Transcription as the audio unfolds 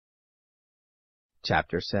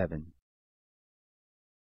Chapter 7.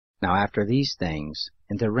 Now after these things,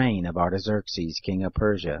 in the reign of Artaxerxes king of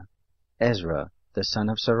Persia, Ezra, the son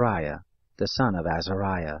of Sariah, the son of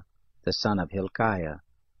Azariah, the son of Hilkiah,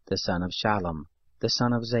 the son of Shallum, the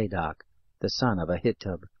son of Zadok, the son of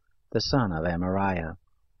Ahitub, the son of Amariah,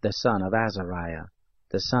 the son of Azariah,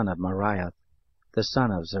 the son of Moriah, the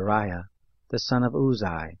son of Zariah, the son of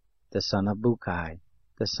Uzai, the son of Bukai,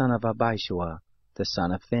 the son of Abishua, the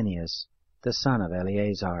son of Phinehas, the son of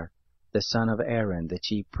Eleazar, the son of Aaron the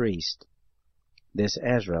chief priest. This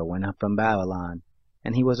Ezra went up from Babylon,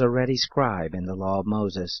 and he was a ready scribe in the law of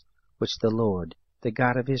Moses, which the Lord, the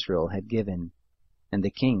God of Israel, had given. And the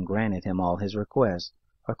king granted him all his requests,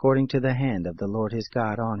 according to the hand of the Lord his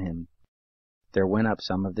God on him. There went up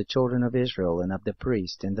some of the children of Israel, and of the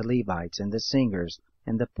priests, and the Levites, and the singers,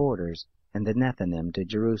 and the porters, and the Nethinim to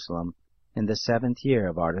Jerusalem, in the 7th year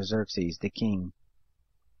of Artaxerxes the king.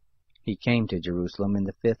 He came to Jerusalem in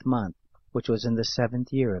the 5th month, which was in the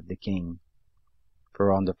 7th year of the king.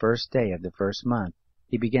 For on the 1st day of the 1st month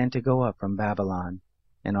he began to go up from Babylon,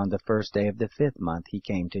 and on the 1st day of the 5th month he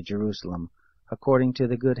came to Jerusalem, according to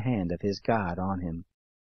the good hand of his God on him.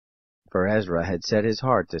 For Ezra had set his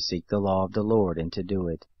heart to seek the law of the Lord, and to do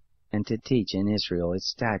it, and to teach in Israel its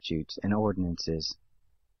statutes and ordinances.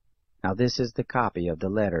 Now this is the copy of the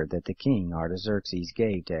letter that the king Artaxerxes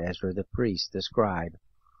gave to Ezra the priest, the scribe,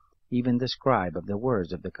 even the scribe of the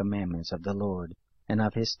words of the commandments of the Lord, and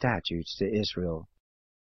of his statutes to Israel.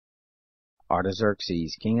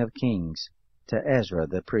 Artaxerxes, king of kings, to Ezra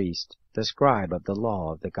the priest, the scribe of the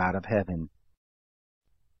law of the God of heaven.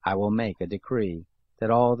 I will make a decree that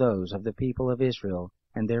all those of the people of Israel,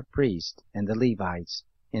 and their priests, and the Levites,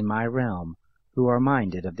 in my realm, who are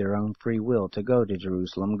minded of their own free will to go to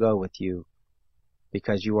Jerusalem, go with you,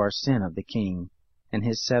 because you are sent of the king, and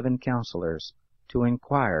his 7 counselors, to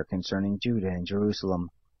inquire concerning Judah and Jerusalem,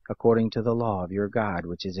 according to the law of your God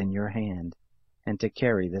which is in your hand, and to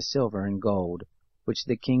carry the silver and gold, which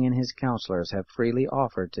the king and his counselors have freely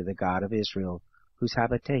offered to the God of Israel, whose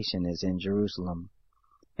habitation is in Jerusalem,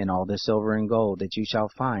 and all the silver and gold that you shall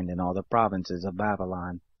find in all the provinces of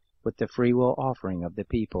Babylon, with the freewill offering of the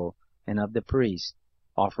people, and of the priests,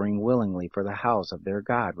 offering willingly for the house of their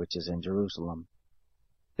God which is in Jerusalem.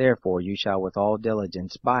 Therefore you shall with all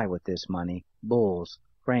diligence buy with this money bulls,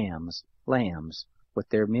 rams, lambs, with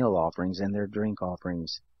their meal offerings and their drink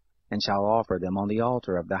offerings, and shall offer them on the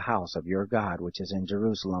altar of the house of your God which is in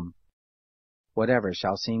Jerusalem. Whatever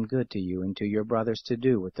shall seem good to you and to your brothers to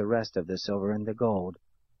do with the rest of the silver and the gold,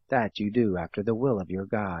 that you do after the will of your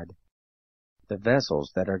God. The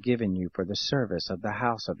vessels that are given you for the service of the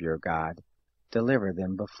house of your God, deliver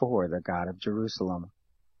them before the God of Jerusalem.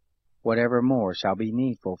 Whatever more shall be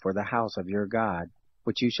needful for the house of your God,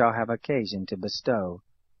 which you shall have occasion to bestow,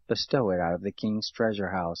 bestow it out of the king's treasure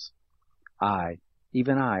house. I,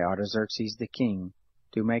 even I, Artaxerxes the king,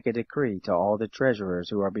 do make a decree to all the treasurers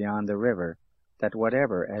who are beyond the river, that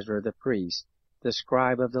whatever Ezra the priest, the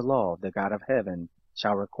scribe of the law of the God of heaven,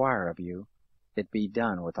 shall require of you, it be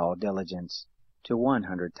done with all diligence, to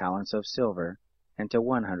 100 talents of silver, and to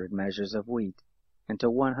 100 measures of wheat, and to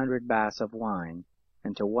 100 baths of wine,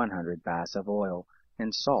 and to 100 baths of oil,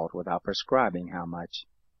 and salt, without prescribing how much.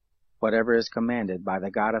 Whatever is commanded by the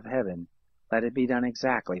God of heaven, let it be done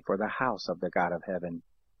exactly for the house of the God of heaven.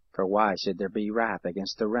 For why should there be wrath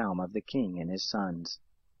against the realm of the king and his sons?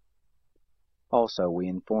 Also we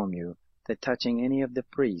inform you, that touching any of the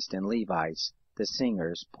priests and Levites, the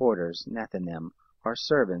singers, porters, Nethinim, or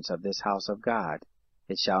servants of this house of God,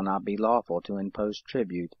 it shall not be lawful to impose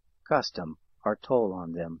tribute, custom, or toll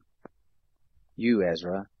on them. You,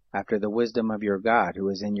 Ezra, after the wisdom of your God who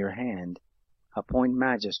is in your hand, appoint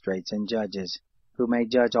magistrates and judges, who may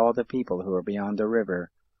judge all the people who are beyond the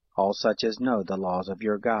river, all such as know the laws of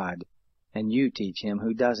your God, and you teach him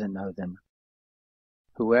who doesn't know them.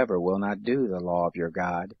 Whoever will not do the law of your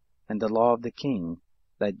God, and the law of the king,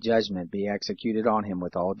 let judgment be executed on him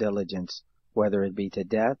with all diligence, whether it be to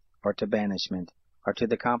death, or to banishment, or to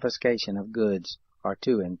the confiscation of goods, or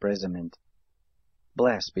to imprisonment.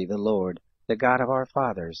 Blessed be the Lord, the God of our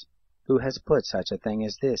fathers, who has put such a thing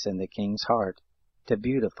as this in the king's heart, to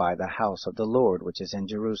beautify the house of the Lord which is in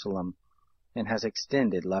Jerusalem, and has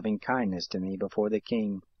extended loving kindness to me before the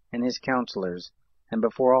king and his counselors, and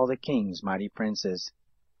before all the king's mighty princes.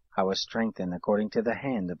 I was strengthened according to the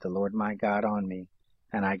hand of the Lord my God on me,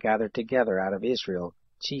 and I gathered together out of Israel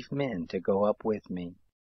chief men to go up with me.